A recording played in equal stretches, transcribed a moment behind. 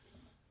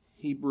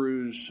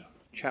Hebrews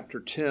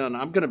chapter 10.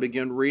 I'm going to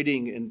begin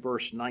reading in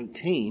verse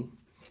 19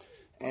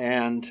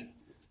 and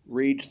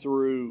read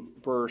through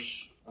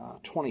verse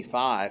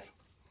 25.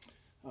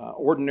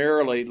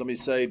 Ordinarily, let me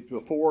say,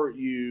 before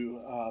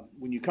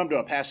when you come to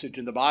a passage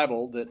in the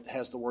Bible that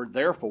has the word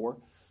therefore,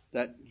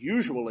 that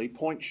usually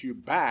points you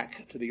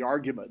back to the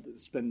argument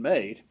that's been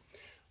made.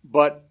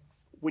 But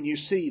when you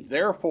see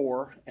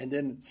therefore and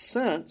then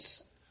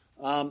since,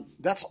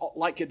 that's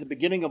like at the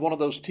beginning of one of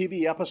those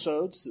TV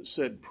episodes that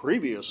said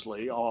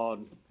previously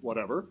on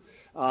whatever.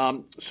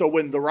 So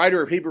when the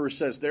writer of Hebrews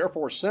says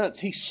therefore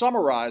since, he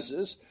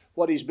summarizes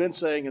what he's been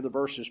saying in the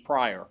verses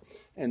prior.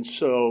 And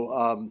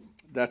so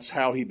that's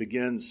how he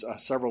begins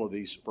several of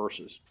these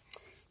verses.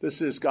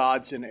 This is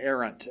God's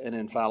inerrant and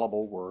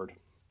infallible word.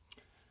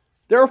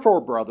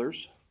 Therefore,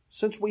 brothers,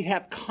 since we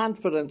have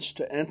confidence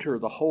to enter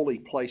the holy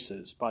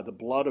places by the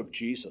blood of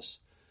Jesus,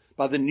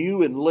 by the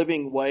new and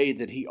living way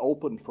that he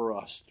opened for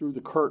us through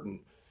the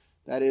curtain,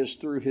 that is,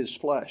 through his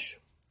flesh.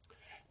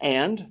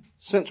 And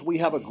since we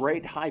have a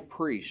great high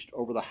priest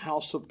over the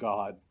house of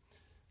God,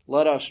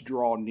 let us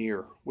draw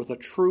near with a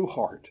true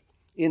heart,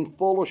 in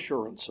full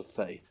assurance of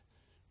faith,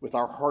 with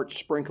our hearts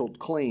sprinkled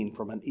clean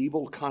from an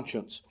evil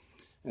conscience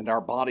and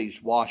our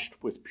bodies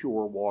washed with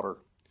pure water.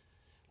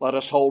 Let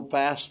us hold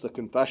fast the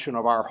confession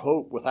of our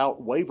hope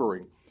without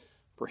wavering,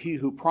 for he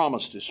who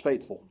promised is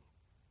faithful.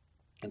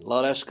 And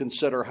let us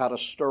consider how to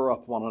stir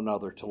up one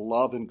another to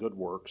love and good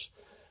works,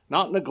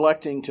 not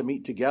neglecting to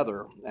meet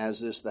together,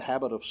 as is the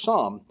habit of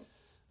some,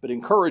 but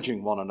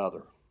encouraging one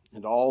another,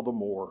 and all the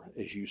more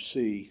as you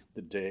see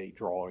the day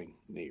drawing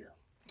near.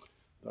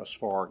 Thus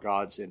far,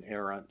 God's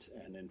inerrant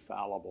and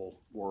infallible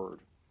word.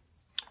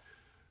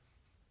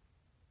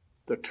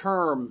 The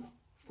term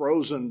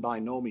frozen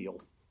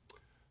binomial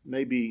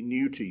may be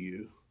new to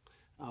you.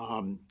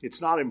 It's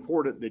not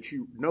important that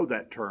you know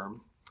that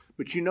term,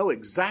 but you know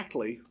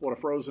exactly what a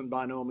frozen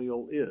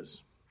binomial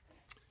is.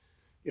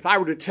 If I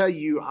were to tell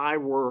you I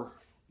were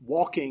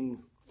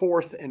walking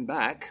forth and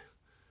back,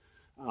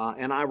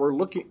 and I were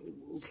looking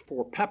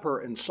for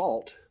pepper and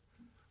salt,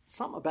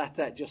 something about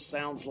that just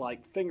sounds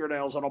like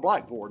fingernails on a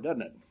blackboard,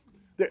 doesn't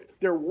it?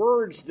 They're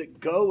words that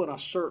go in a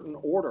certain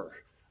order,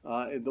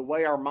 the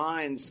way our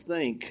minds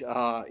think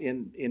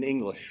in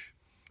English.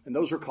 And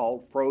those are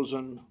called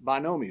frozen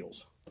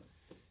binomials.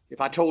 If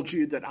I told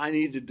you that I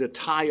needed to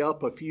tie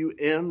up a few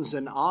ends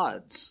and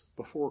odds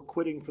before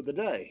quitting for the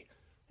day,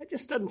 that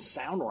just doesn't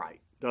sound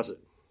right, does it?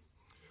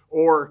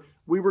 Or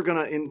we were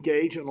going to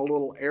engage in a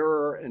little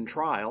error and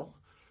trial.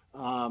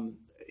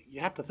 You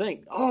have to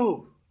think,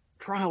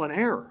 trial and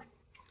error.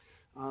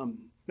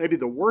 Maybe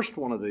the worst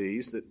one of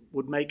these that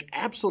would make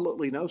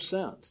absolutely no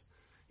sense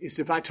is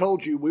if I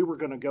told you we were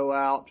going to go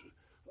out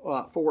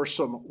for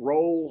some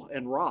roll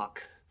and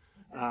rock.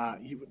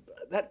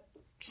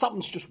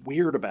 Something's just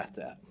weird about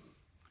that.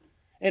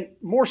 And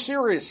more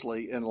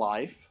seriously in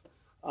life,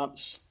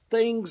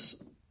 things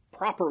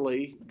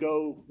properly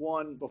go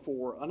one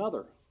before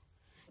another.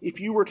 If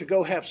you were to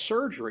go have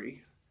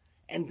surgery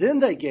and then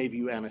they gave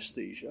you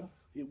anesthesia,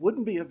 it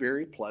wouldn't be a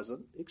very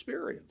pleasant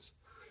experience.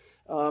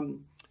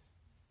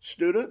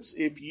 Students,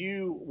 if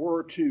you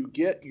were to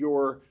get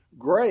your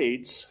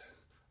grades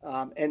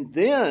and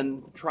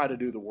then try to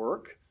do the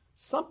work,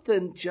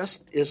 something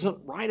just isn't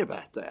right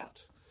about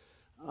that.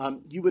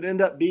 You would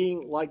end up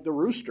being like the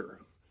rooster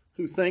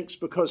who thinks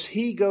because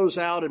he goes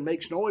out and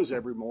makes noise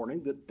every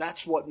morning that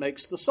that's what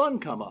makes the sun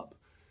come up.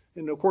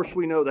 And of course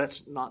we know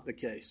that's not the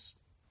case.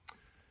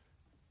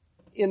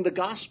 In the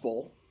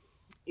gospel,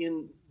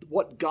 in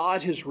what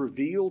God has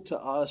revealed to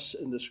us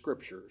in the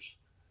scriptures,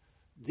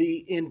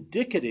 the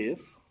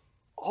indicative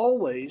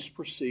always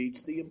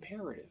precedes the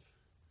imperative.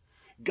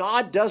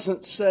 God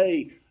doesn't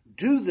say,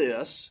 do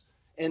this,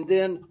 and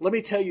then let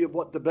me tell you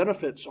what the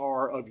benefits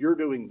are of your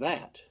doing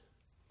that.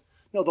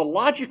 No, the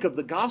logic of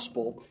the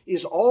gospel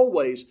is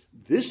always,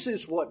 this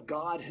is what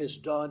God has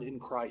done in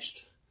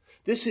Christ.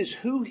 This is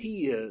who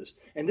he is,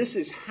 and this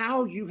is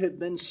how you have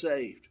been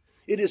saved.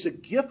 It is a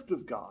gift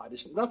of God.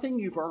 It's nothing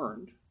you've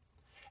earned.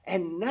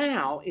 And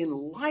now, in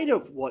light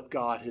of what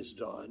God has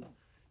done,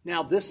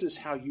 now this is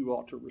how you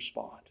ought to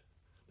respond.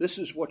 This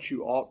is what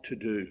you ought to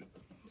do.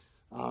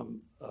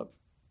 A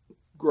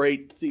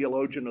great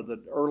theologian of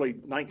the early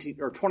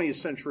 19th or 20th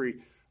century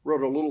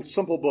wrote a little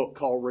simple book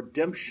called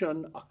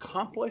Redemption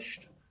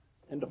Accomplished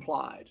and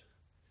Applied.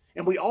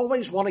 And we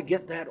always want to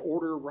get that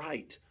order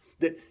right,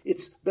 that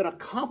it's been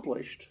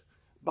accomplished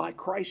by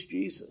Christ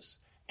Jesus.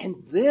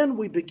 And then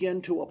we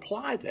begin to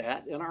apply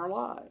that in our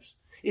lives.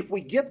 If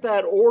we get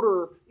that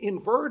order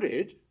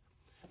inverted,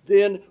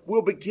 then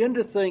we'll begin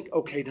to think,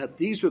 okay, now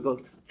these are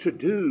the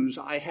to-dos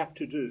I have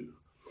to do.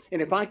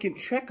 And if I can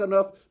check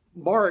enough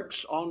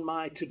marks on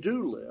my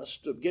to-do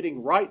list of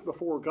getting right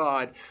before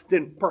God,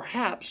 then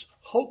perhaps,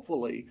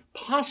 hopefully,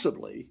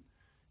 possibly,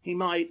 he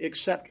might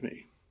accept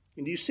me.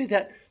 And you see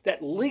that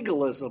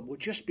legalism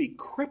would just be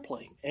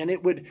crippling, and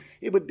it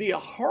would be a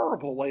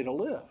horrible way to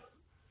live.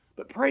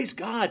 But praise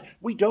God,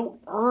 we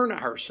don't earn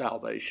our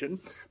salvation,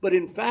 but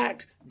in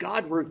fact,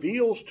 God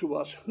reveals to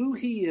us who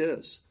he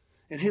is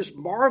and his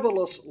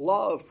marvelous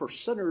love for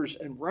sinners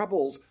and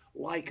rebels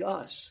like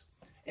us.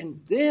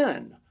 And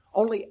then,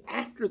 only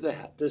after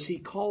that, does he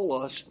call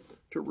us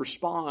to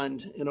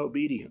respond in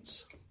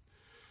obedience.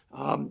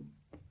 I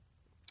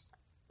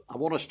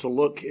want us to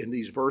look in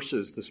these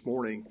verses this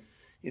morning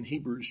in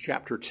Hebrews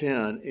chapter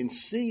 10 and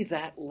see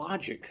that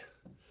logic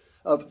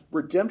of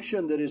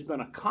redemption that has been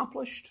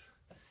accomplished,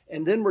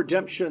 and then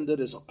redemption that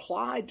is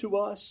applied to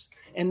us,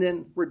 and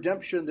then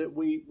redemption that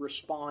we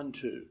respond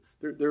to.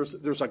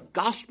 There's a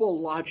gospel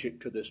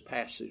logic to this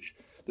passage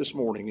this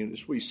morning, and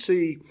as we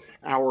see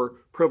our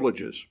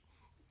privileges.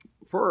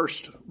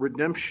 First,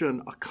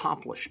 redemption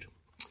accomplished.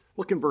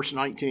 Look in verse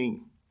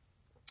 19.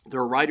 The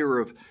writer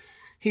of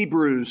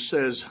Hebrews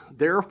says,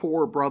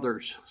 "Therefore,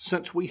 brothers,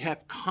 since we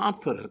have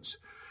confidence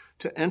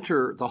to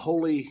enter the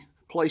holy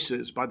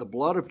places by the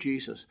blood of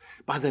Jesus,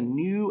 by the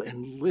new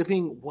and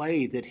living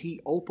way that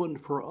he opened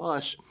for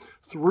us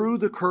through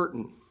the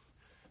curtain."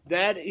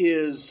 That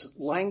is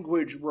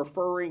language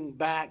referring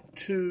back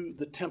to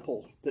the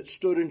temple that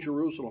stood in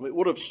Jerusalem. It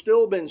would have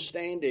still been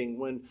standing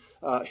when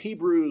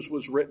Hebrews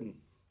was written.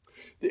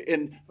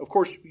 And of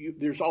course,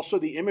 there's also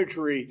the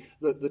imagery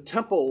that the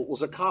temple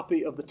was a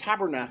copy of the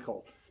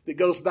tabernacle that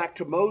goes back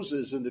to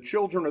Moses and the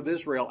children of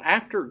Israel.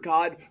 After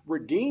God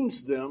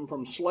redeems them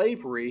from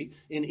slavery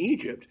in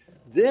Egypt,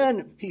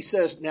 then he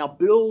says, now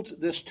build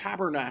this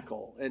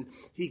tabernacle. And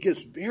he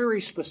gives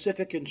very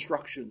specific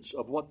instructions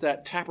of what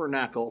that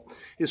tabernacle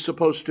is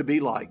supposed to be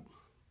like.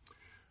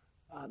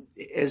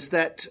 As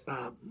that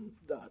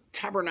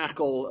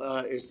tabernacle,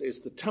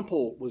 as the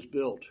temple was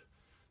built,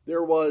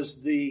 there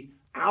was the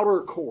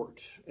outer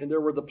court, and there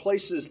were the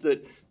places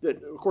that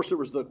of course there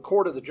was the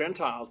court of the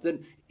Gentiles.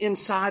 Then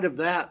inside of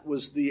that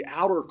was the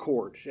outer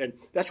court, and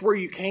that's where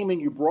you came and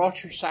you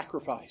brought your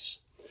sacrifice.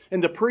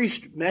 And the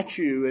priest met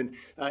you, and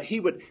he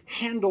would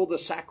handle the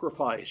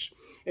sacrifice,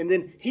 and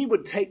then he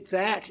would take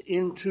that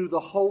into the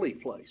holy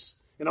place,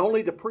 and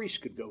only the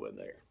priest could go in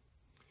there.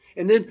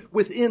 And then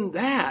within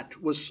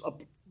that was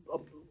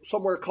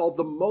somewhere called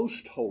the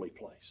most holy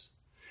place.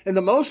 And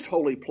the most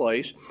holy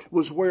place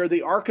was where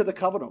the Ark of the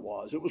Covenant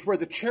was. It was where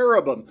the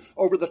cherubim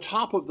over the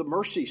top of the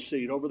mercy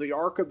seat, over the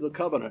Ark of the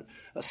Covenant,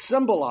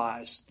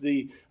 symbolized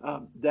the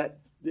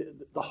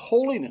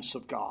holiness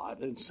of God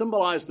and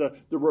symbolized the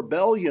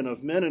rebellion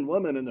of men and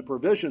women and the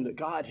provision that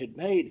God had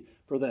made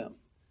for them.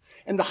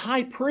 And the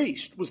high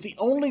priest was the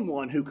only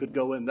one who could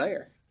go in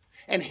there.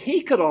 And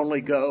he could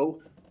only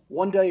go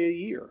one day a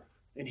year.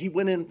 And he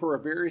went in for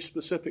a very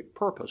specific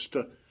purpose,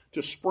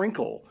 to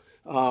sprinkle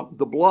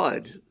the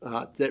blood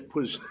that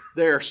was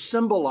there,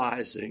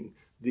 symbolizing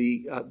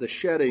the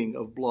shedding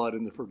of blood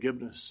and the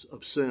forgiveness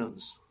of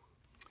sins.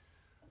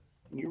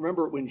 And you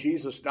remember when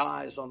Jesus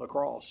dies on the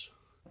cross,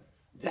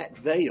 that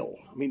veil.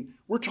 I mean,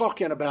 we're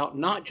talking about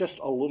not just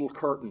a little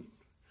curtain.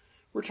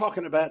 We're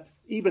talking about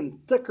even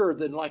thicker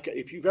than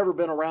if you've ever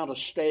been around a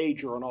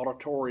stage or an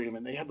auditorium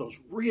and they have those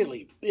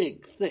really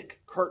big,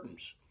 thick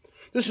curtains.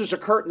 This is a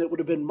curtain that would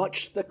have been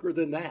much thicker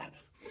than that.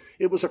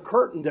 It was a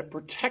curtain that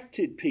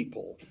protected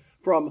people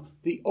from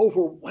the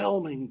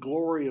overwhelming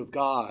glory of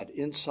God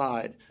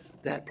inside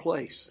that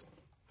place.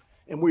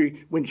 And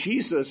when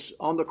Jesus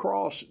on the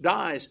cross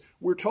dies,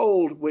 we're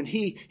told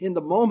in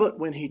the moment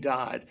when he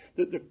died,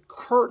 that the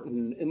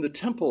curtain in the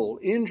temple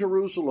in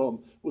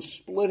Jerusalem was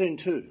split in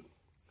two.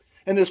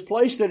 And this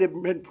place that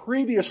had been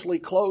previously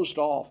closed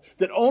off,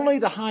 that only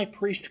the high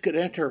priest could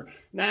enter,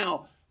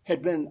 now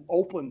had been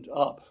opened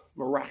up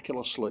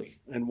miraculously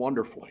and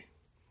wonderfully.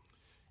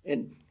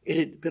 And it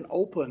had been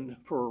opened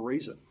for a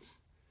reason.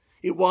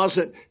 It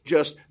wasn't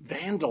just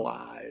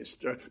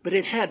vandalized, but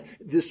it had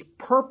this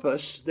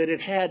purpose that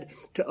it had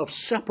of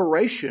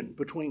separation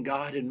between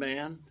God and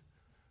man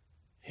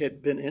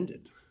had been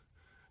ended.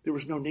 There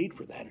was no need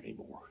for that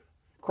anymore.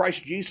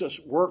 Christ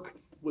Jesus' work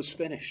was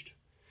finished.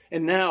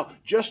 And now,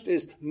 just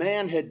as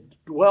man had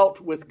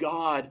dwelt with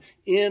God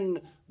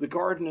in the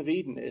Garden of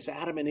Eden, as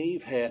Adam and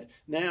Eve had,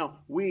 now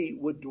we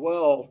would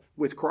dwell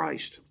with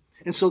Christ.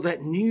 And so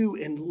that new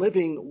and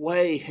living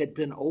way had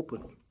been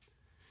opened.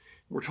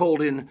 We're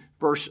told in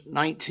verse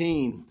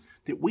 19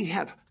 that we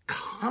have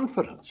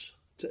confidence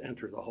to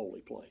enter the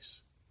holy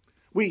place.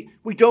 We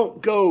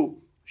don't go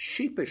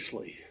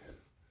sheepishly.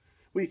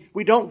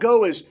 We don't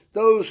go as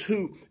those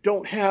who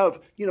don't have,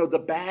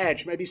 the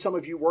badge. Maybe some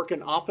of you work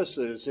in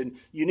offices and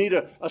you need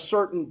a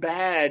certain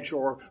badge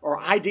or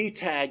ID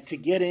tag to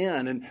get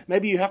in. And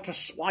maybe you have to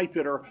swipe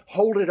it or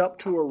hold it up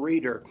to a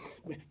reader.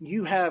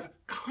 You have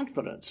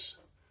confidence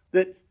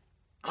that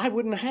I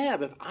wouldn't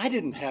have if I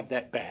didn't have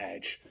that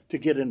badge to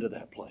get into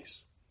that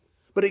place.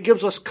 But it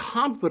gives us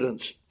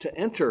confidence to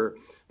enter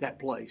that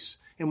place.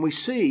 And we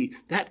see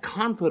that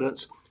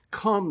confidence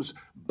comes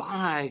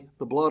by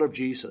the blood of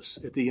Jesus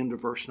at the end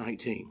of verse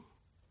 19.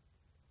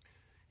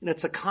 And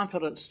it's a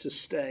confidence to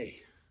stay.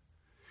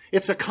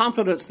 It's a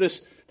confidence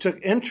to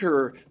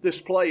enter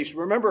this place.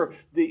 Remember,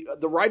 the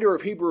writer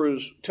of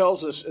Hebrews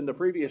tells us in the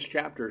previous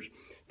chapters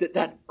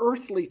that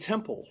earthly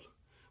temple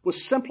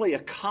was simply a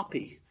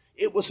copy.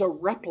 It was a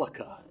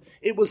replica.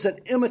 It was an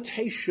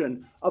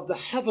imitation of the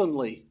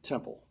heavenly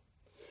temple.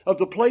 of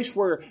the place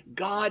where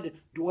God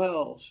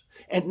dwells.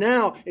 And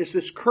now, as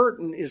this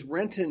curtain is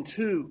rent in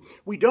two,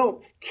 we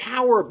don't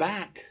cower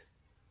back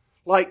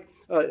like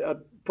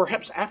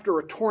perhaps after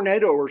a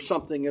tornado or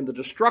something and the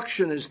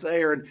destruction is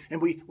there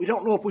and we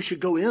don't know if we should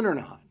go in or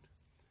not.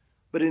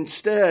 But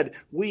instead,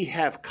 we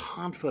have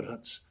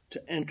confidence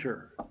to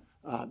enter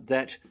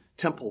that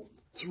temple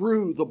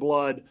through the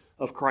blood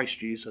of Christ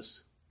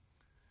Jesus.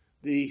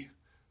 The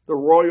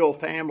royal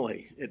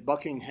family at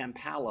Buckingham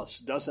Palace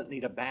doesn't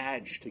need a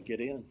badge to get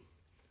in.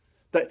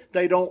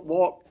 They don't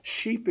walk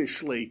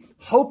sheepishly,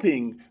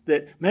 hoping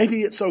that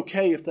maybe it's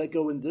okay if they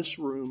go in this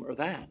room or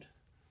that.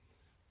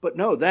 But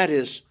no, that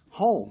is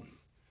home.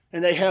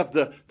 And they have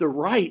the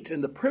right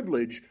and the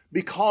privilege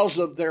because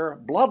of their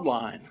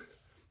bloodline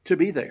to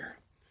be there.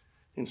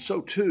 And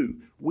so too,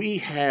 we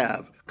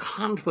have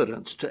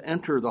confidence to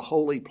enter the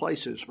holy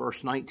places,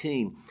 verse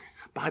 19,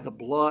 by the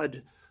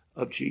blood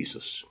of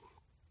Jesus.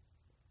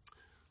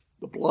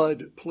 The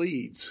blood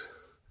pleads.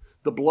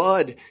 The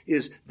blood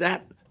is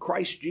that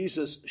Christ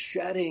Jesus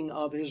shedding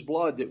of his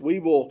blood that we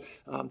will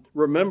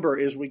remember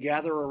as we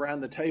gather around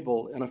the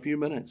table in a few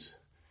minutes,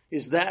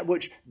 is that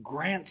which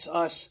grants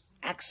us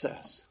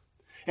access.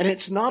 And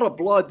it's not a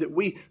blood that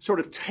we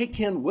sort of take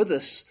in with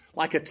us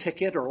like a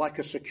ticket or like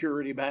a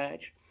security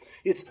badge.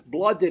 It's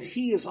blood that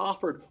he has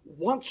offered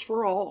once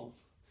for all.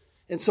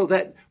 And so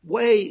that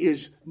way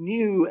is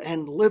new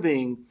and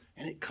living,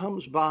 and it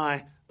comes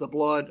by the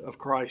blood of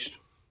Christ.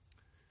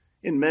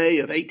 In May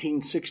of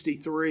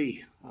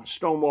 1863,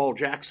 Stonewall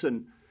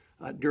Jackson,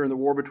 during the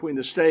war between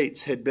the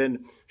states, had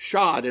been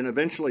shot and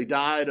eventually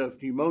died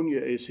of pneumonia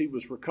as he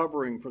was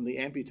recovering from the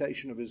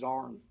amputation of his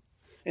arm.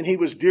 And he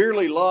was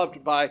dearly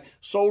loved by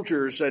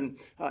soldiers, and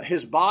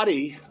his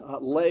body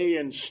lay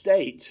in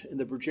state in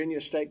the Virginia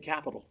state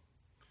capitol.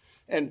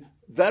 And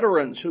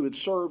veterans who had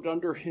served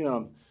under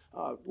him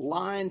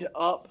lined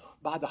up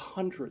by the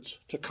hundreds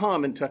to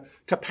come and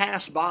to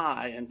pass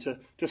by and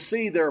to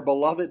see their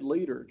beloved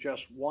leader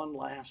just one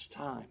last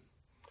time.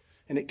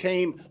 And it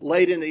came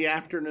late in the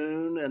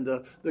afternoon, and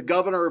the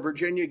governor of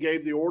Virginia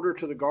gave the order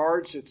to the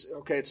guards,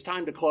 it's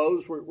time to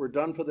close, we're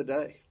done for the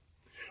day.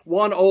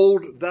 One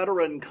old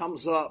veteran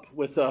comes up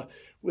with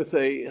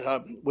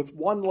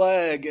one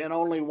leg and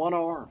only one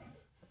arm.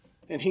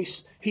 And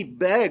he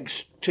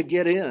begs to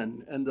get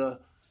in, and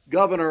the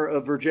governor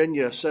of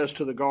Virginia says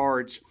to the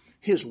guards,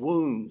 his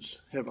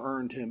wounds have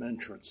earned him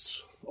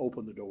entrance.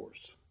 Open the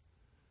doors.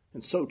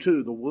 And so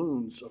too, the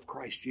wounds of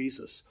Christ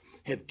Jesus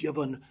have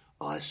given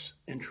us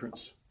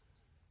entrance.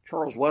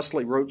 Charles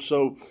Wesley wrote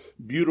so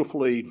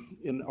beautifully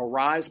in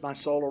Arise, My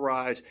Soul,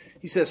 Arise.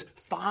 He says,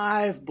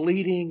 5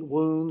 bleeding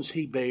wounds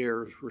he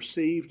bears,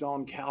 received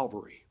on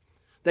Calvary.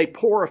 They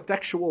pour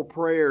effectual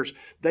prayers.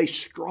 They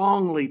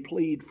strongly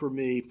plead for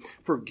me.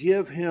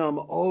 Forgive him,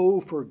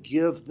 oh,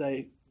 forgive,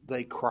 they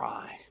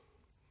cry.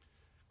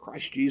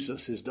 Christ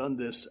Jesus has done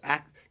this,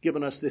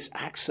 given us this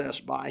access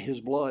by his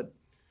blood.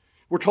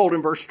 We're told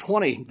in verse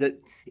 20 that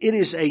it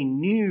is a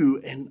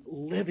new and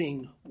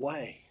living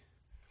way.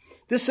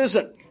 This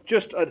isn't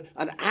just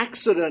an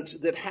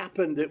accident that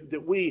happened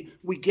that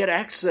we get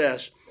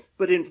access,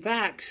 but in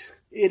fact,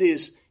 it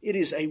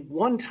is a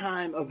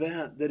one-time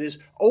event that is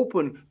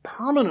open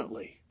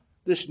permanently,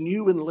 this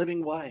new and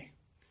living way.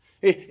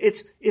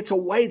 It's a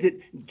way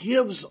that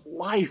gives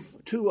life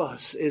to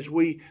us as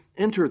we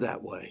enter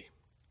that way.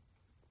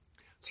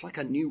 It's like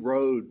a new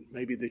road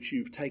maybe that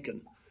you've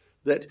taken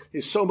that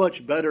is so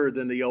much better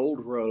than the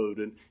old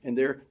road. And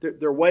there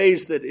are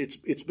ways that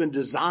it's been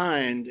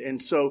designed,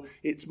 and so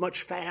it's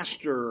much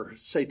faster,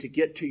 say, to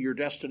get to your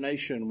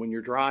destination when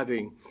you're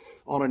driving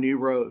on a new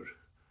road.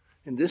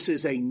 And this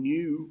is a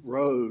new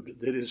road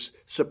that is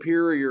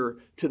superior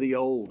to the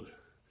old,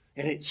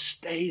 and it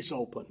stays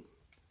open.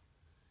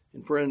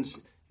 And friends,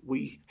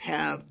 we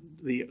have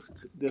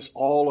this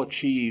all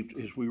achieved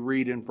as we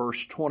read in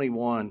verse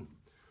 21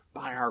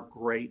 by our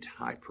great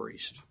high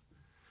priest.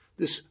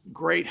 This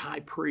great high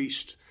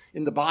priest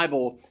in the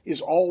Bible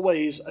is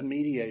always a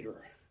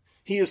mediator.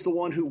 He is the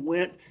one who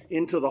went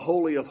into the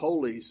Holy of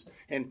Holies,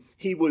 and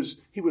he was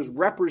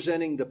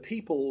representing the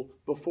people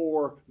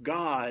before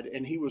God,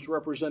 and he was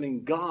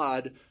representing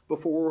God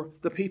before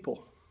the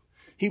people.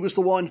 He was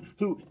the one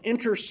who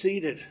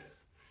interceded.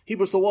 He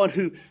was the one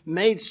who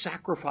made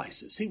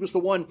sacrifices. He was the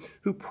one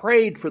who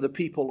prayed for the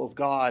people of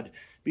God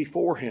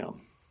before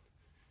him.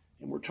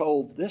 And we're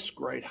told this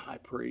great high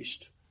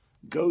priest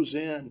goes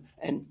in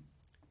and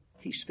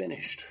he's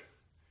finished.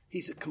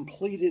 He's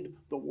completed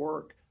the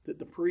work that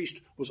the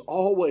priest was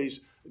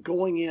always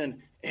going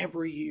in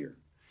every year.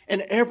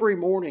 And every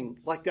morning,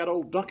 like that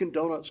old Dunkin'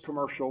 Donuts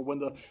commercial, when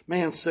the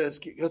man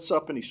gets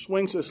up and he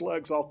swings his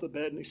legs off the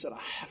bed and he said,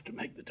 I have to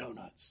make the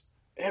donuts.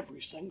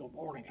 Every single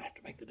morning I have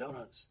to make the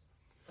donuts.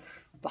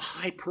 The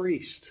high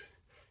priest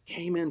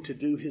came in to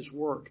do his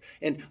work.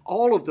 And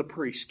all of the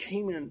priests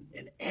came in,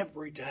 and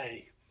every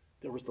day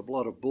there was the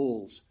blood of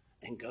bulls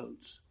and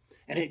goats.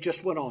 And it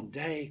just went on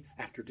day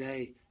after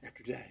day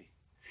after day.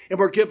 And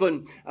we're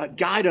given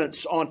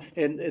guidance on,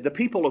 and the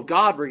people of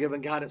God were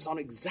given guidance on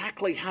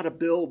exactly how to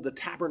build the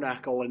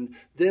tabernacle and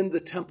then the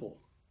temple.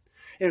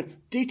 and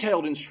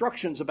detailed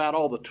instructions about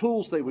all the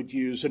tools they would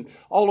use and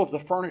all of the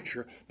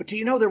furniture. But do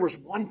you know there was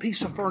one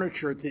piece of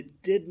furniture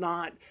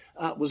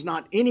that was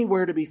not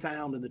anywhere to be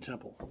found in the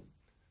temple?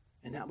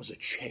 And that was a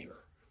chair,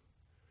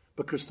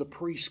 because the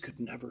priest could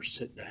never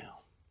sit down,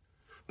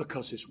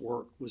 because his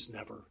work was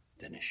never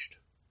finished.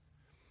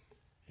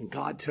 And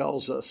God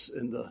tells us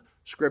in the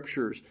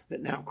scriptures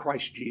that now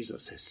Christ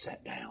Jesus has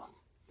sat down.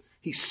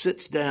 He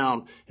sits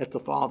down at the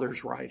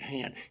Father's right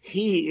hand.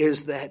 He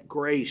is that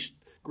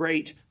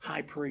great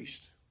high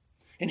priest.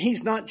 And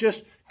he's not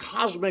just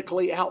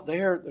cosmically out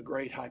there, the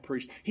great high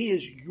priest. He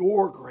is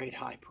your great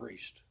high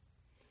priest.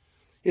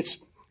 It's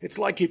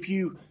like if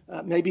you,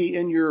 maybe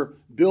in your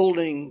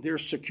building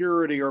there's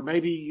security, or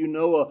maybe you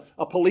know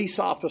a police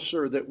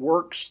officer that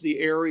works the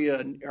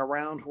area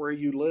around where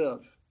you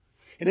live.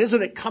 And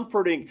isn't it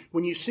comforting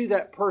when you see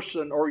that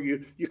person, or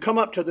you come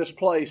up to this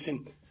place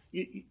and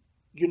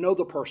you know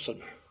the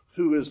person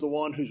who is the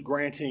one who's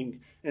granting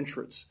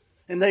entrance.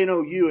 And they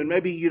know you, and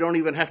maybe you don't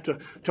even have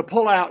to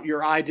pull out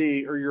your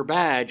ID or your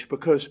badge,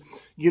 because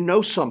you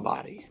know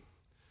somebody.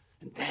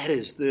 And that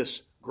is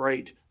this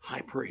great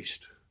high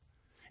priest.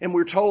 And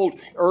we're told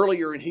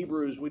earlier in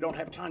Hebrews, we don't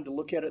have time to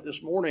look at it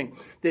this morning,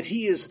 that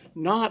he is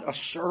not a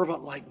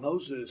servant like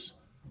Moses,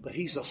 but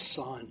he's a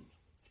son.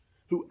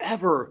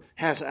 Whoever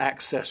has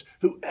access,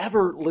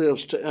 whoever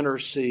lives to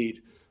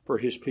intercede for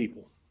his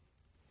people.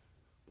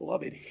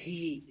 Beloved,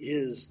 he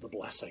is the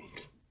blessing.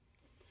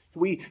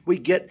 We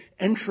get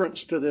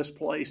entrance to this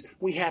place.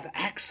 We have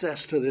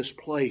access to this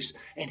place,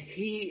 and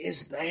he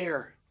is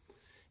there.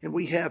 And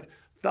we have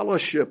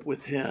fellowship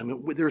with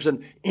him. There's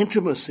an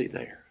intimacy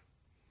there.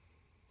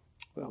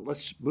 Well,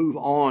 let's move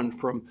on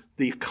from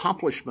the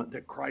accomplishment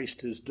that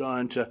Christ has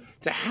done to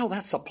how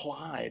that's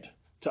applied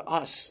to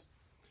us.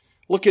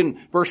 Look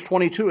in verse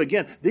 22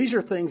 again. These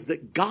are things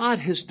that God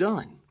has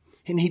done,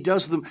 and he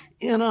does them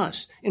in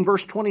us. In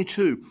verse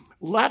 22,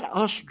 let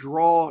us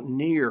draw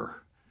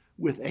near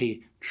with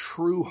a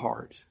true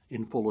heart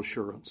in full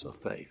assurance of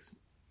faith.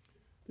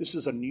 This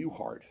is a new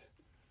heart.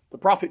 The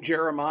prophet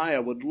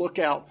Jeremiah would look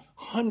out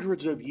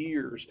hundreds of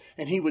years,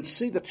 and he would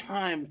see the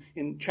time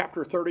in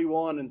chapter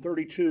 31 and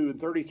 32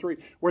 and 33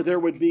 where there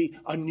would be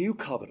a new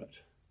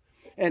covenant.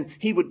 And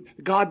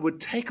God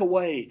would take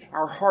away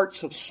our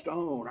hearts of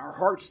stone, our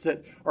hearts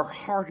that are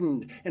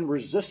hardened and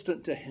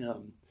resistant to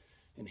him,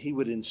 and he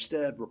would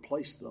instead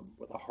replace them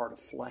with a heart of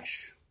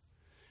flesh.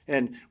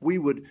 And we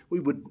would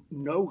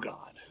know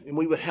God, and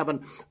we would have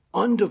an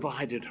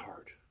undivided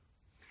heart.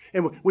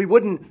 And we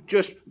wouldn't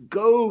just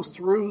go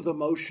through the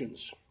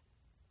motions.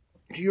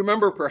 Do you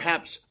remember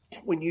perhaps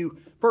when you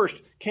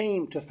first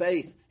came to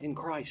faith in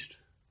Christ,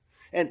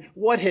 and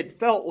what had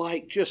felt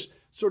like just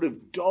sort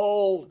of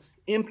dull,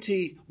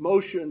 empty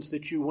motions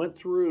that you went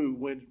through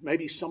when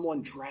maybe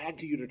someone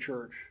dragged you to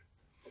church,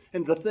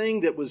 and the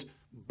thing that was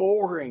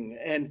boring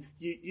and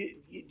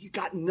you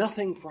got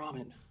nothing from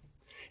it?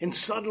 And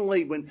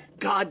suddenly, when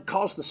God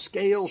caused the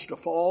scales to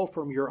fall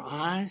from your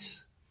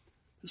eyes,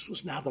 this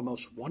was now the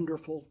most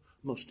wonderful,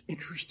 most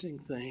interesting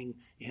thing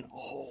in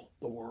all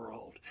the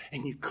world.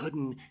 And you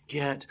couldn't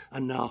get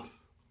enough.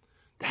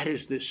 That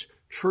is this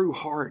true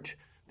heart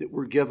that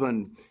we're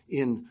given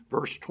in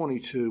verse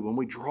 22, when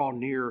we draw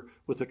near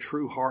with a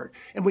true heart.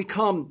 And we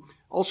come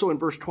also in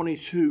verse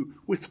 22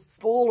 with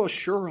full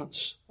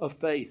assurance of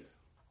faith.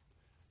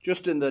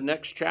 Just in the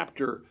next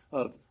chapter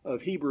of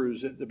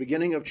Hebrews, at the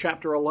beginning of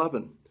chapter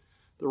 11,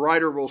 the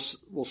writer will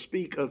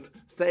speak of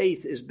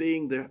faith as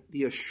being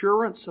the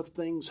assurance of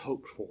things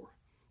hoped for,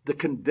 the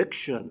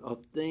conviction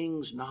of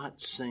things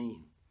not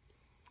seen.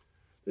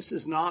 This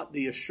is not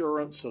the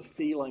assurance of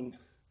feeling.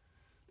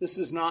 This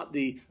is not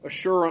the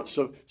assurance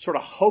of sort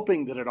of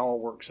hoping that it all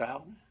works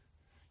out.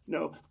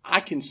 No, I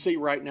can see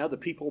right now the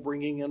people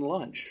bringing in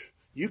lunch.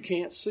 You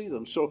can't see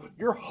them, so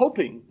you're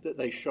hoping that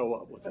they show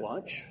up with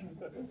lunch.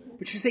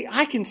 But you see,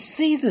 I can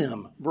see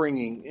them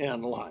bringing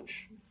in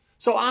lunch.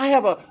 So I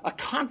have a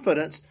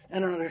confidence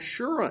and an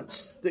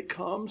assurance that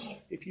comes,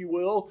 if you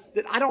will,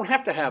 that I don't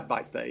have to have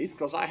by faith,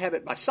 because I have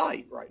it by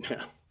sight right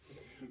now.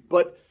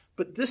 But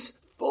this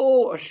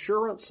full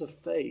assurance of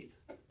faith,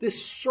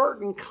 this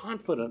certain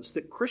confidence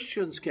that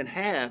Christians can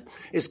have,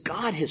 is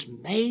God has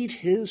made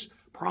his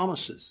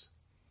promises.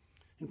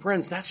 And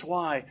friends, that's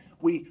why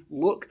we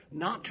look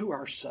not to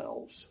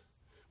ourselves.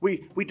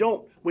 We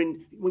don't,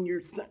 when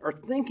you are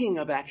thinking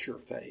about your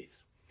faith,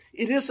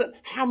 it isn't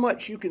how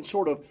much you can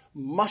sort of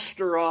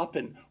muster up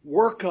and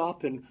work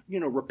up and,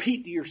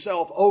 repeat to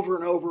yourself over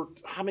and over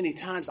how many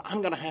times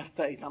I'm going to have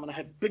faith. I'm going to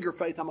have bigger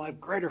faith. I'm going to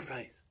have greater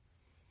faith.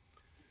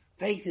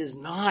 Faith is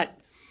not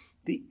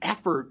the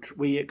effort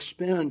we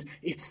expend.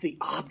 It's the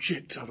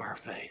object of our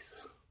faith.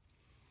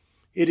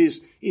 It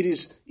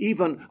is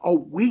even a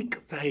weak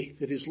faith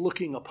that is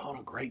looking upon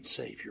a great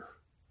Savior.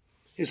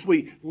 As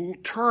we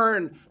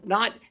turn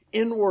not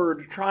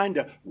inward trying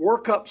to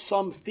work up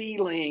some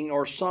feeling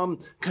or some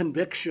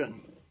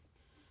conviction,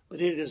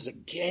 but it is a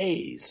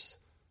gaze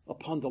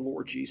upon the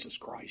Lord Jesus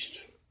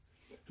Christ,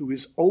 who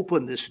has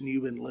opened this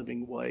new and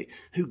living way,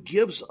 who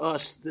gives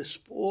us this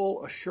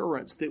full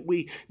assurance that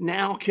we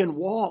now can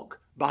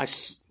walk by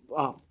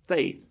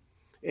faith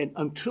and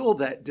until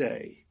that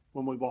day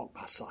when we walk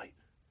by sight.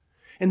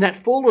 And that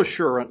full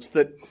assurance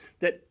that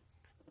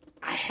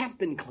I have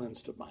been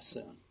cleansed of my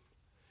sin.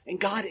 And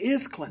God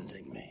is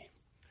cleansing me.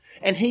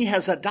 And He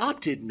has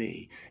adopted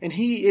me. And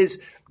He is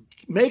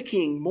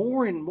making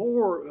more and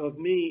more of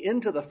me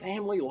into the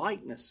family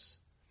likeness.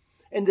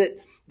 And that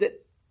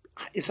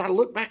as I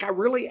look back, I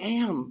really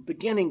am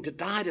beginning to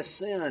die to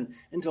sin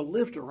and to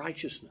live to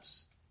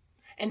righteousness.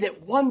 And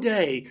that one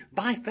day,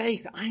 by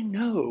faith, I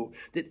know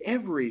that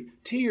every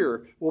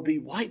tear will be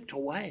wiped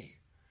away.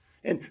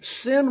 And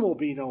sin will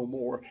be no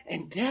more,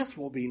 and death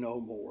will be no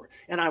more.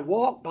 And I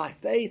walk by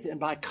faith and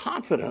by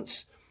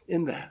confidence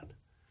in that.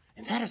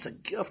 And that is a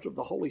gift of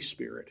the Holy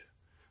Spirit.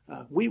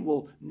 We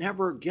will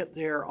never get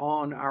there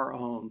on our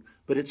own,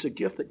 but it's a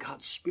gift that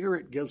God's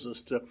Spirit gives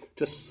us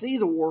to see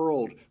the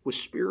world with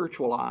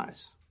spiritual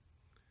eyes.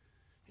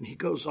 And he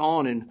goes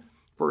on in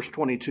verse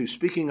 22,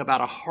 speaking about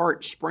a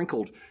heart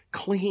sprinkled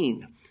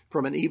clean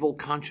from an evil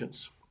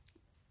conscience.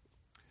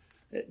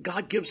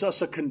 God gives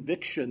us a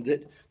conviction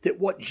that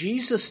what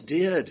Jesus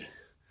did,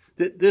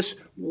 that this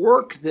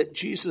work that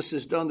Jesus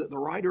has done, that the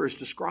writer has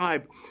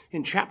described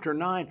in chapter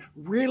 9,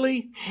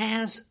 really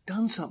has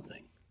done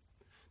something.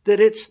 That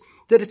it's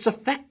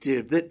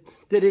effective, that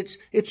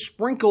it's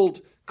sprinkled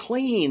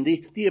clean,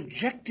 the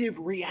objective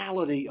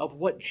reality of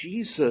what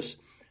Jesus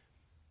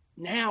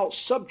now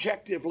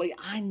subjectively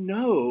I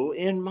know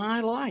in my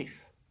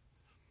life.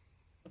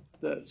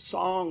 The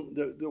song,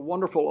 the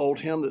wonderful old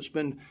hymn that's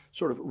been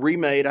sort of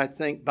remade, I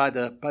think, by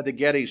the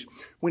Gettys.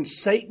 When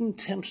Satan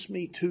tempts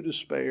me to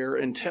despair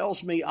and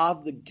tells me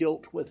of the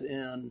guilt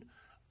within,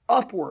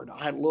 upward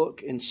I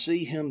look and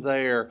see him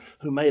there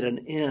who made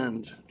an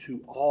end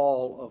to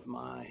all of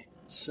my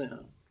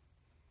sin.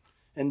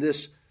 And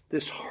this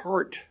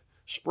heart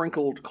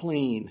sprinkled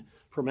clean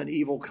from an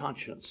evil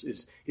conscience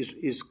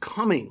is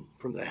coming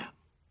from that.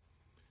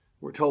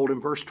 We're told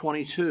in verse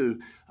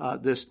 22,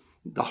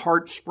 the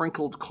heart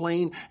sprinkled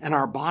clean and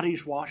our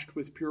bodies washed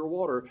with pure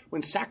water.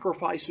 When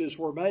sacrifices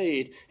were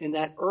made in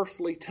that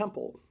earthly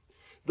temple,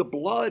 the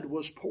blood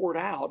was poured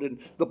out, and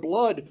the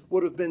blood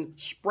would have been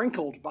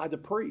sprinkled by the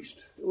priest.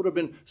 It would have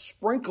been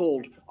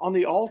sprinkled on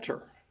the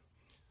altar.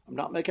 I'm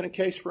not making a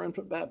case for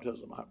infant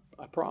baptism,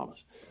 I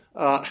promise.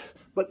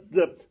 But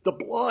the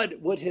blood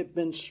would have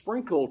been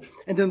sprinkled,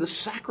 and then the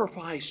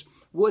sacrifice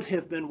would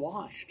have been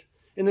washed.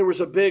 And there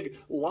was a big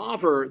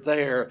laver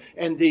there,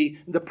 and the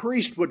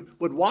priest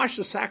would wash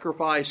the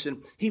sacrifice,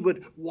 and he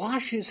would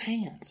wash his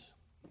hands.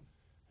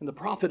 And the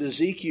prophet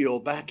Ezekiel,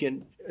 back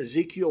in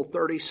Ezekiel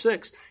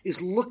 36,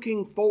 is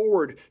looking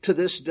forward to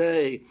this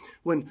day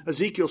when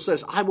Ezekiel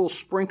says, I will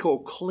sprinkle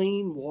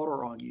clean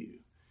water on you,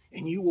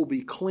 and you will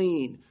be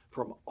clean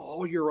from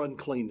all your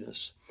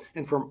uncleanness,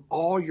 and from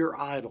all your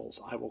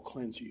idols I will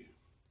cleanse you.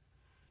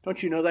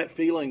 Don't you know that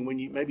feeling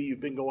when maybe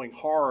you've been going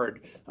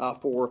hard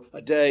for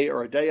a day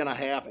or a day and a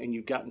half and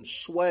you've gotten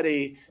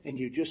sweaty and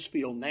you just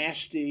feel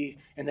nasty,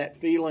 and that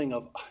feeling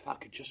of, if I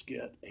could just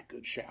get a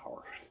good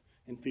shower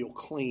and feel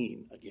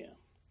clean again.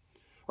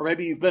 Or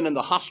maybe you've been in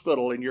the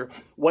hospital and you're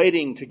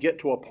waiting to get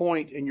to a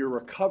point in your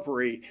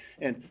recovery,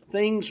 and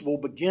things will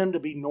begin to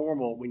be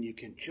normal when you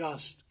can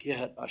just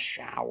get a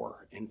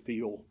shower and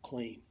feel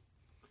clean.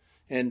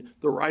 And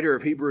the writer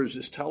of Hebrews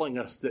is telling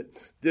us that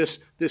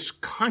this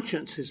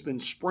conscience has been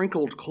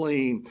sprinkled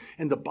clean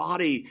and the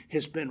body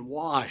has been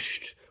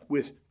washed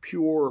with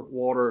pure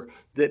water,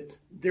 that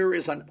there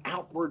is an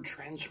outward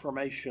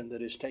transformation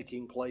that is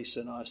taking place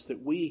in us,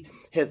 that we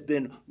have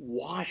been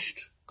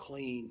washed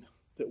clean,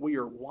 that we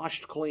are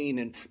washed clean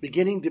and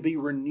beginning to be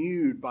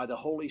renewed by the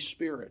Holy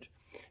Spirit.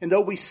 And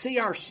though we see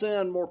our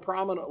sin more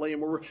prominently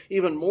and we're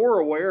even more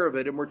aware of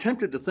it, and we're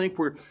tempted to think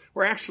we're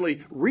actually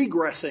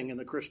regressing in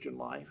the Christian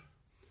life,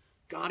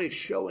 God is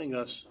showing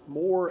us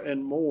more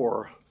and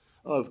more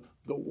of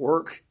the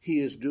work He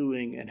is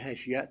doing and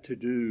has yet to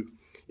do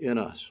in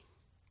us.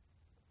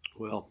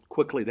 Well,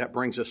 quickly, that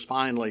brings us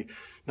finally,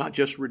 not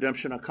just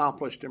redemption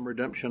accomplished and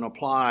redemption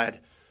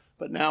applied,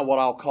 but now what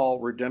I'll call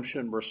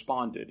redemption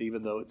responded,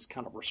 even though it's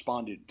kind of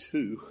responded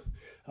to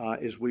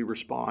as we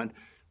respond.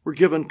 We're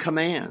given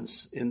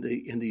commands in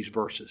these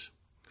verses.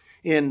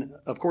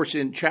 Of course,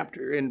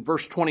 in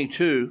verse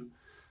 22,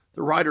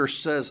 the writer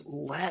says,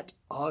 let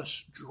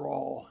us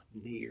draw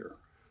near.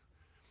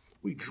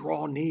 We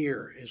draw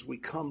near as we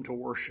come to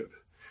worship.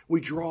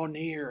 We draw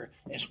near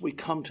as we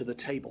come to the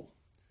table.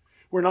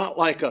 We're not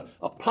like a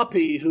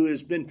puppy who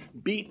has been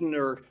beaten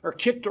or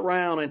kicked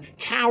around and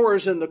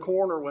cowers in the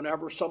corner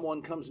whenever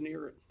someone comes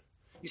near it.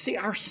 You see,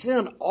 our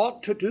sin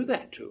ought to do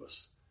that to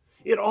us.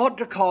 It ought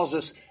to cause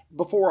us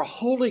before a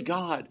holy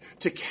God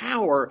to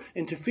cower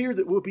and to fear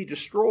that we'll be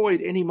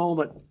destroyed any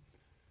moment.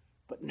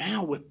 But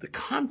now with the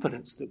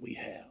confidence that we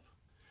have,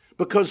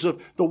 because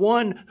of the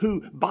one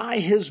who by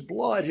His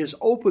blood has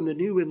opened the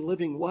new and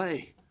living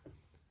way,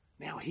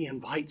 now He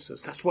invites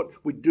us. That's what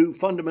we do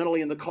fundamentally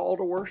in the call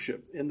to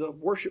worship,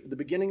 the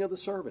beginning of the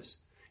service.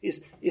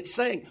 It's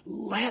saying,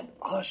 let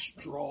us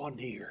draw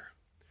near.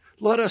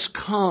 Let us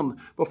come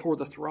before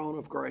the throne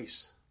of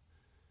grace.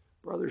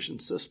 Brothers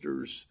and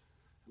sisters,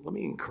 let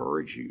me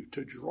encourage you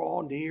to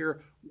draw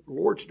near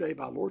Lord's Day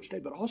by Lord's Day,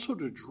 but also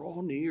to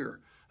draw near.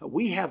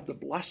 We have the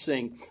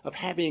blessing of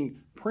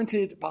having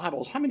printed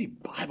Bibles. How many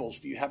Bibles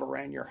do you have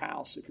around your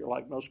house if you're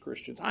like most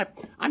Christians?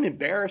 I'm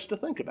embarrassed to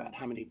think about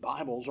how many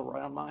Bibles are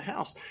around my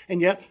house.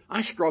 And yet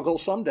I struggle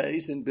some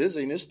days in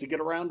busyness to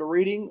get around to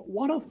reading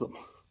one of them.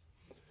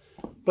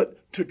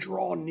 But to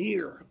draw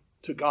near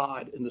to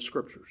God in the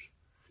Scriptures,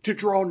 to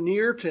draw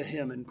near to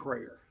Him in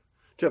prayer,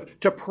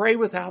 to pray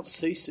without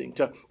ceasing,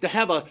 to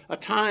have a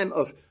time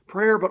of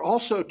prayer, but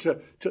also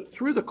to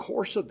through the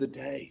course of the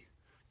day,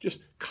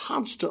 just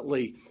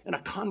constantly in a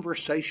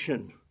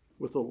conversation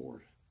with the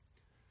Lord.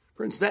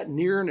 Friends, that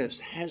nearness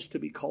has to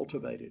be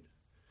cultivated.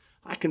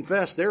 I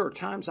confess there are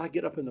times I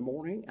get up in the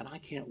morning and I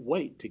can't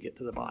wait to get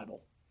to the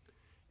Bible.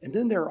 And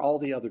then there are all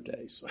the other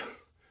days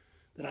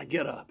that I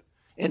get up.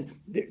 And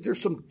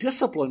there's some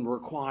discipline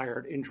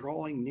required in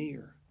drawing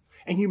near.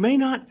 And you may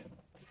not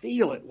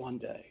feel it one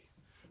day,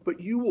 but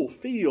you will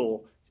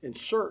feel and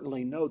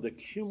certainly know the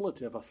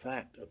cumulative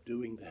effect of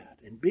doing that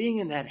and being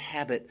in that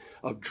habit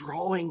of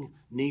drawing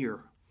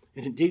near.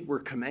 And indeed, we're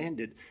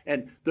commanded,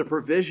 and the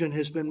provision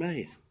has been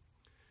made.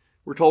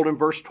 We're told in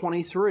verse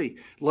 23,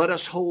 let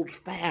us hold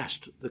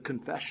fast the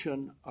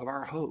confession of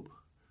our hope.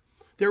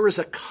 There is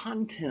a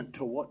content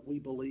to what we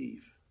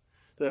believe.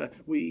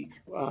 We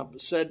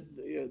said,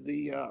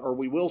 or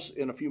we will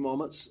in a few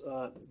moments,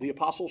 the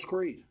Apostles'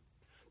 Creed.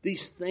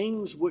 These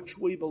things which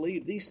we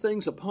believe, these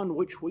things upon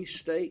which we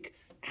stake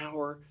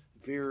our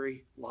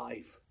very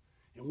life.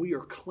 And we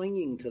are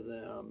clinging to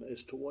them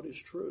as to what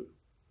is true.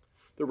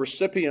 The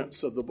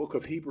recipients of the book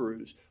of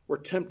Hebrews were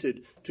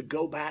tempted to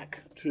go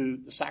back to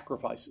the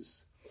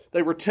sacrifices.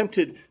 They were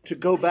tempted to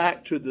go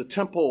back to the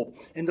temple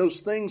and those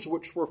things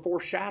which were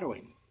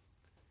foreshadowing.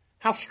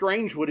 How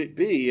strange would it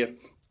be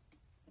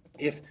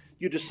if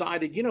you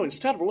decided,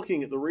 instead of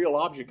looking at the real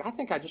object, I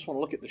think I just want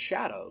to look at the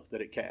shadow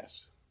that it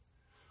casts.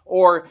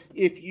 Or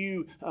if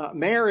you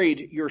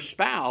married your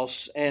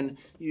spouse and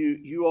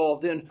you all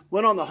then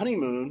went on the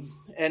honeymoon,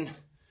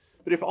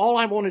 but if all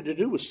I wanted to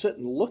do was sit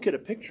and look at a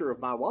picture of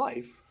my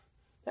wife,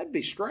 that'd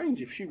be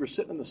strange if she were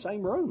sitting in the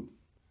same room.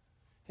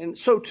 And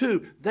so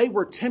too, they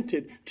were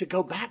tempted to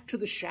go back to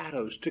the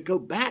shadows, to go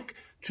back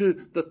to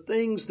the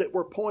things that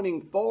were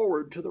pointing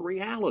forward to the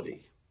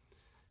reality.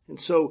 And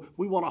so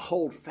we want to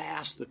hold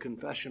fast the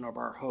confession of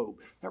our hope.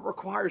 That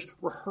requires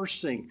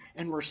rehearsing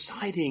and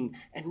reciting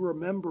and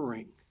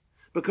remembering.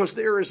 Because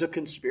there is a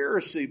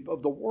conspiracy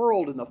of the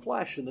world and the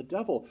flesh and the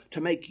devil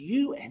to make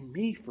you and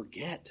me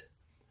forget,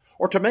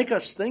 or to make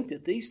us think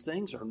that these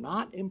things are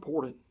not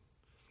important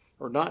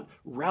or not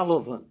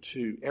relevant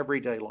to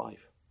everyday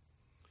life.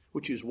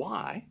 Which is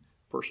why,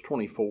 verse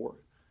 24,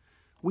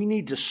 we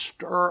need to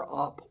stir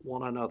up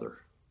one another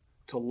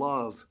to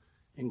love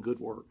and good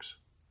works.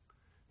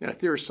 Now, if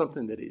there is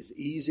something that is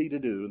easy to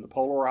do in the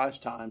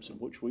polarized times in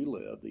which we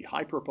live, the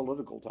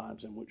hyper-political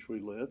times in which we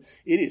live,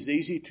 it is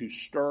easy to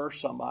stir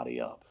somebody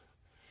up,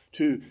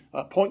 to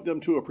point them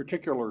to a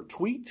particular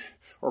tweet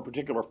or a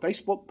particular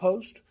Facebook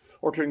post,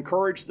 or to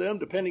encourage them,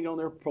 depending on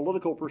their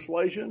political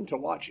persuasion, to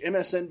watch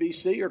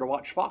MSNBC or to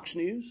watch Fox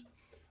News.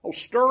 Oh,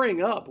 stirring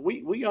up,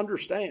 we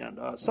understand.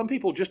 Some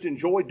people just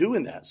enjoy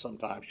doing that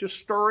sometimes, just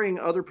stirring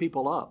other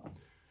people up.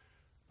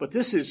 But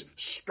this is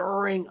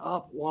stirring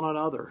up one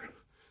another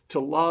to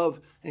love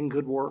and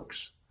good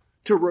works,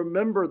 to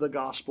remember the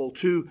gospel,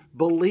 to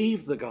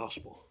believe the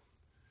gospel.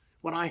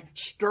 When I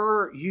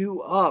stir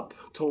you up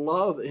to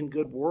love and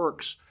good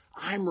works,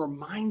 I'm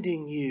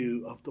reminding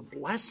you of the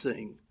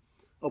blessing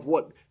of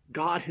what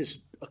God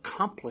has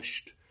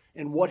accomplished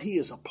and what He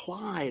has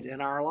applied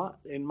in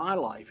in my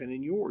life and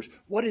in yours.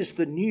 What is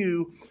the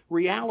new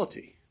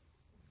reality?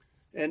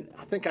 And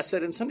I think I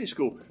said in Sunday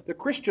school, the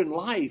Christian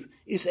life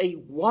is a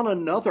one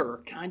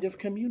another kind of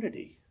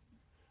community.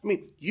 I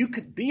mean, you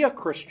could be a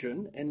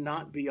Christian and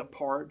not be a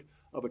part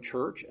of a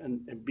church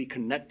and be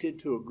connected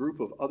to a group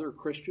of other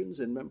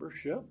Christians in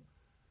membership.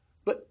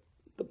 But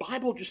the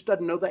Bible just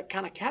doesn't know that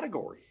kind of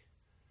category.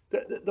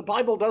 The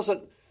Bible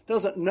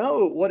doesn't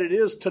know what it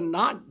is to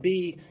not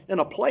be in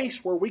a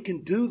place where we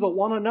can do the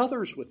one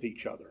another's with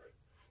each other,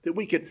 that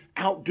we can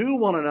outdo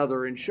one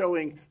another in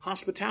showing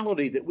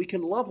hospitality, that we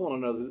can love one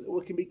another, that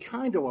we can be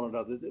kind to one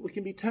another, that we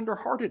can be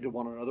tenderhearted to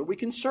one another, we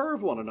can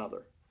serve one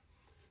another.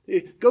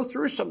 Go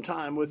through some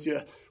time with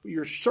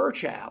your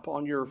search app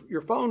on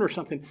your phone or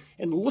something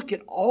and look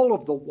at all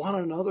of the one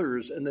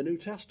another's in the New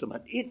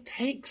Testament. It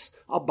takes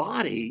a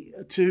body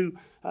to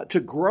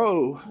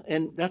grow,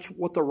 and that's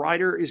what the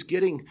writer is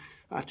getting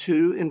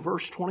to in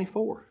verse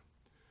 24.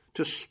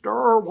 To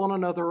stir one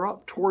another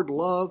up toward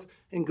love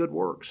and good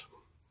works.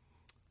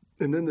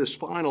 And then this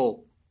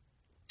final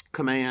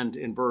command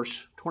in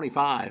verse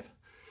 25,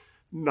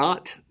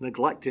 not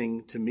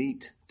neglecting to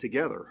meet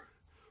together.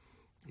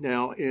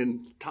 Now,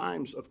 in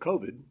times of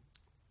COVID,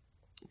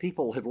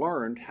 people have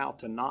learned how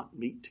to not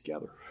meet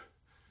together.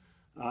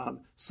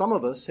 Some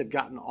of us have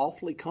gotten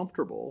awfully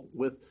comfortable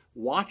with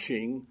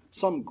watching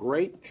some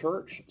great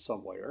church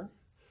somewhere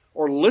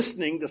or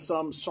listening to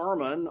some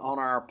sermon on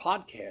our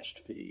podcast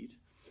feed.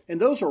 And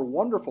those are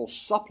wonderful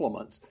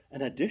supplements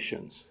and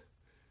additions.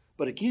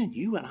 But again,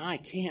 you and I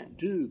can't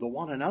do the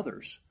one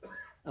another's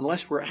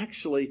unless we're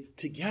actually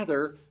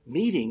together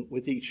meeting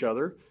with each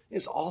other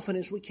as often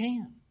as we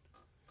can.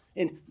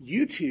 And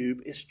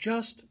YouTube is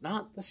just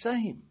not the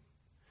same.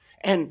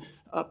 And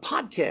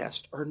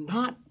podcasts are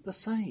not the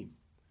same.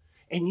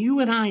 And you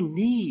and I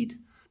need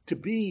to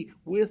be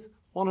with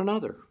one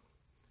another.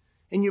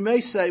 And you may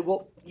say,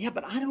 well, yeah,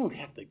 but I don't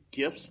have the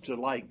gifts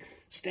to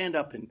stand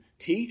up and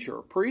teach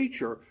or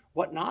preach or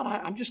whatnot.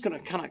 I'm just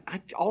going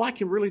to all I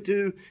can really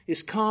do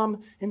is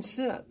come and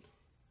sit.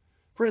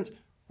 Friends,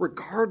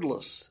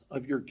 regardless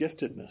of your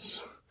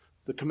giftedness,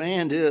 the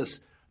command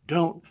is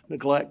don't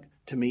neglect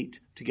to meet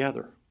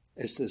together,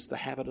 as is the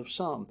habit of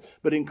some,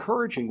 but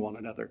encouraging one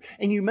another.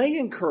 And you may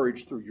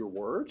encourage through your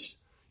words.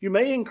 You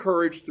may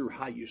encourage through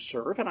how you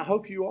serve, and I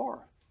hope you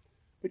are.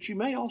 But you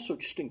may also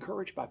just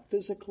encourage by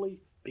physically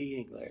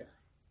being there,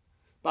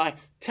 by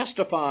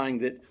testifying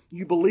that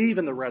you believe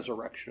in the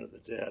resurrection of the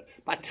dead,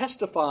 by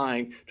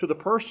testifying to the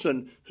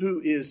person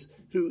who as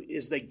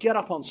they get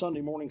up on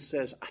Sunday morning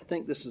says, I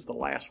think this is the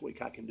last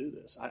week I can do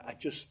this.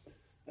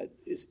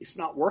 It's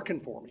not working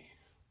for me.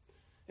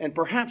 And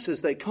perhaps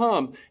as they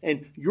come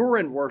and you're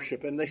in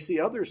worship and they see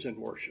others in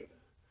worship,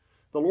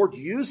 the Lord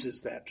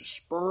uses that to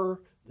spur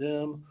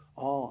them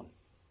on.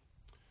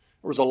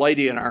 There was a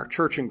lady in our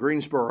church in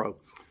Greensboro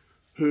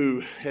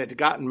who had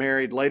gotten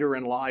married later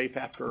in life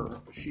after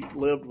she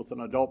lived with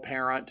an adult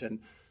parent, and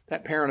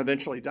that parent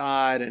eventually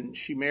died, and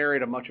she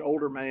married a much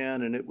older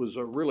man, and it was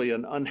really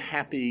an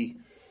unhappy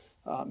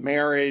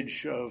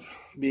marriage of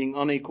being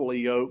unequally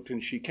yoked,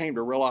 and she came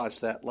to realize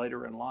that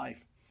later in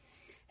life.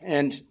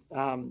 And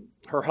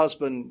her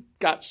husband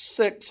got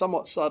sick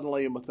somewhat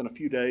suddenly, and within a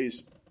few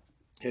days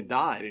had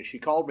died, and she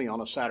called me on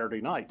a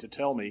Saturday night to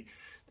tell me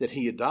that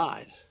he had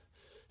died.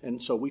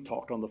 And so we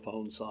talked on the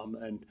phone some,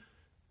 and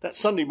that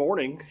Sunday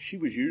morning, she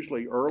was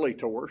usually early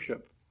to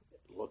worship.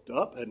 Looked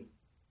up, and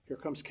here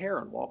comes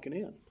Karen walking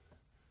in.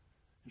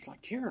 It's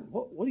like, Karen,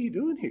 what are you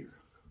doing here?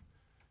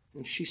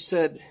 And she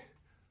said,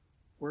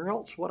 where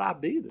else would I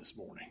be this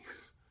morning?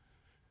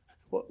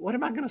 What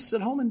am I going to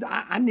sit home and do?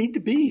 I need to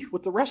be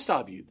with the rest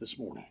of you this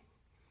morning.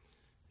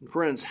 And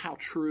friends, how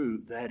true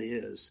that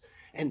is.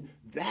 And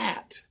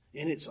that,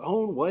 in its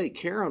own way,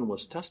 Karen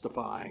was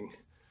testifying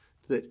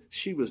that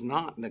she was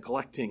not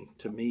neglecting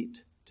to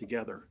meet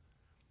together.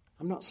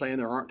 I'm not saying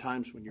there aren't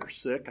times when you're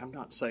sick. I'm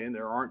not saying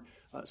there aren't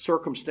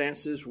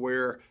circumstances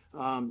where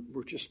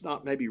we're just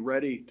not maybe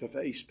ready to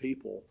face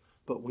people.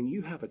 But when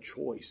you have a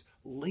choice,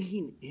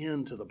 lean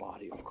into the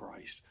body of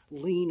Christ.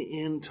 Lean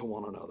into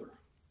one another.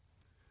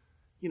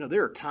 You know,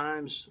 there are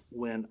times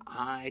when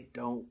I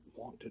don't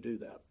want to do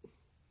that.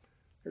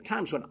 There are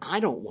times when I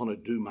don't want to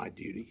do my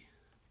duty.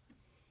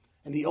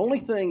 And the only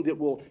thing that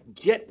will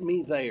get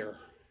me there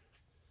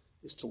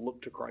is to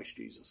look to Christ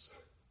Jesus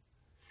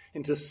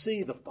and to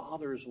see the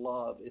Father's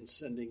love in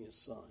sending His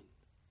Son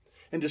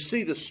and to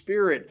see the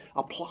Spirit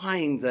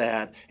applying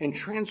that and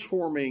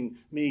transforming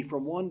me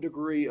from one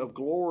degree of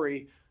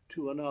glory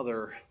to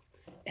another.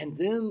 And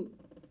then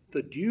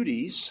the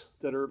duties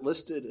that are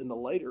listed in the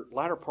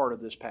latter part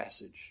of this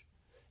passage,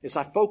 as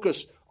I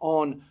focus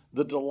on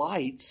the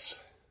delights,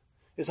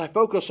 as I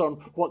focus on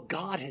what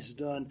God has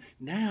done,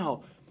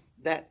 now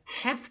that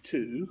have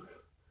to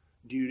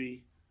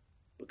duty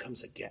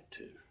becomes a get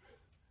to.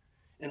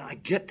 And I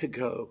get to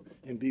go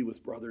and be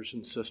with brothers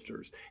and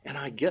sisters. And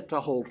I get to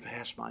hold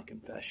fast my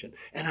confession.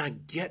 And I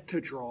get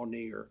to draw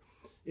near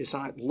as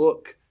I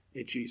look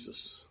at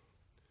Jesus.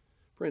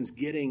 Friends,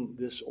 getting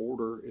this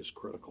order is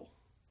critical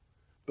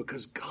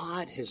because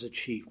God has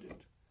achieved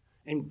it.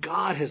 And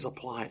God has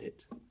applied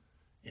it.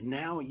 And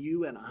now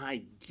you and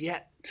I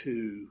get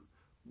to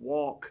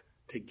walk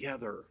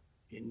together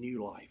in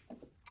new life.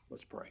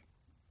 Let's pray.